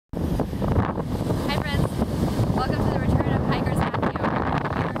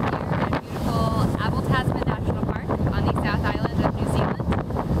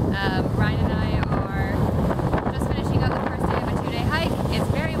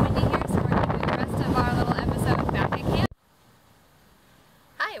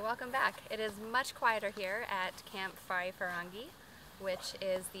welcome back. It is much quieter here at Camp Whaiwharangi, which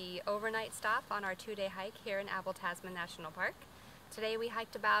is the overnight stop on our 2-day hike here in Abel Tasman National Park. Today we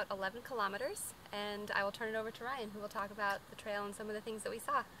hiked about 11 kilometers, and I will turn it over to Ryan, who will talk about the trail and some of the things that we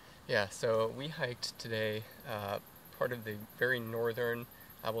saw. Yeah, so we hiked today part of the very northern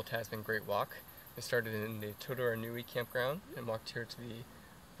Abel Tasman Great Walk. We started in the Totoranui campground and walked here to the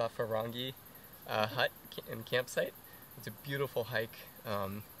Whaiwharangi hut and campsite. It's a beautiful hike,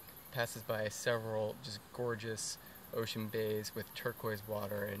 passes by several just gorgeous ocean bays with turquoise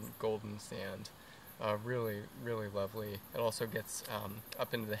water and golden sand. Really, really lovely. It also gets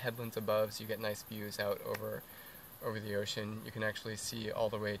up into the headlands above, so you get nice views out over the ocean. You can actually see all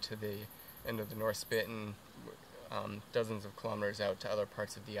the way to the end of the North Spit and dozens of kilometers out to other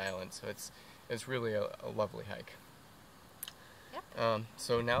parts of the island. So it's really a lovely hike. Yep.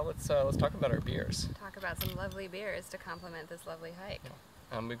 So now let's talk about our beers. Talk about some lovely beers to complement this lovely hike. Yeah.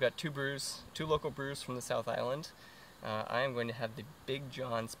 We've got two local brews from the South Island. I am going to have the Big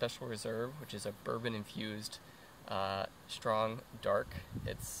John Special Reserve, which is a bourbon-infused strong dark.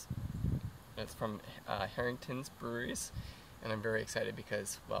 It's from Harrington's Breweries, and I'm very excited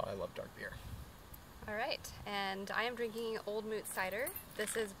because, well, I love dark beer. All right, and I am drinking Old Moot Cider.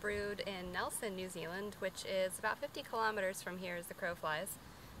 This is brewed in Nelson, New Zealand, which is about 50 kilometers from here as the crow flies.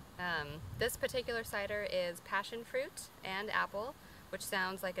 This particular cider is passion fruit and apple, which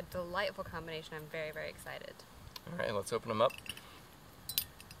sounds like a delightful combination. I'm very, very excited. All right, let's open them up.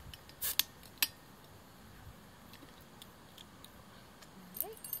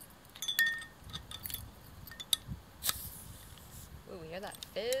 Okay. Ooh, we hear that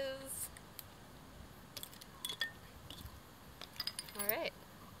fizz. All right.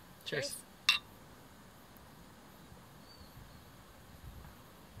 Cheers.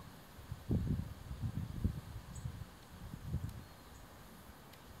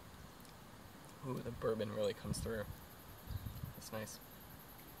 Ooh, the bourbon really comes through. That's nice.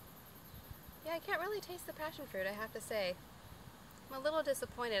 Yeah, I can't really taste the passion fruit, I have to say. I'm a little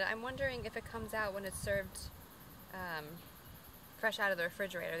disappointed. I'm wondering if it comes out when it's served fresh out of the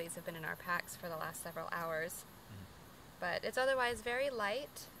refrigerator. These have been in our packs for the last several hours. But it's otherwise very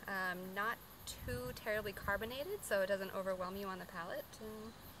light, not too terribly carbonated, so it doesn't overwhelm you on the palate.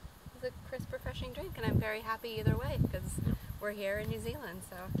 And it's a crisp, refreshing drink, and I'm very happy either way, because we're here in New Zealand,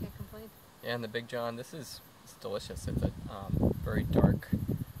 so I can't complain. Yeah, and the Big John, it's delicious. It's a very dark,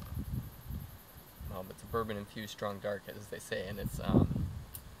 well, it's a bourbon-infused strong dark, as they say, and it's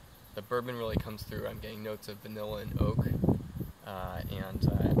the bourbon really comes through. I'm getting notes of vanilla and oak, and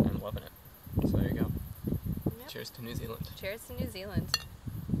I'm loving it. So there you go. Yep. Cheers to New Zealand. Cheers to New Zealand.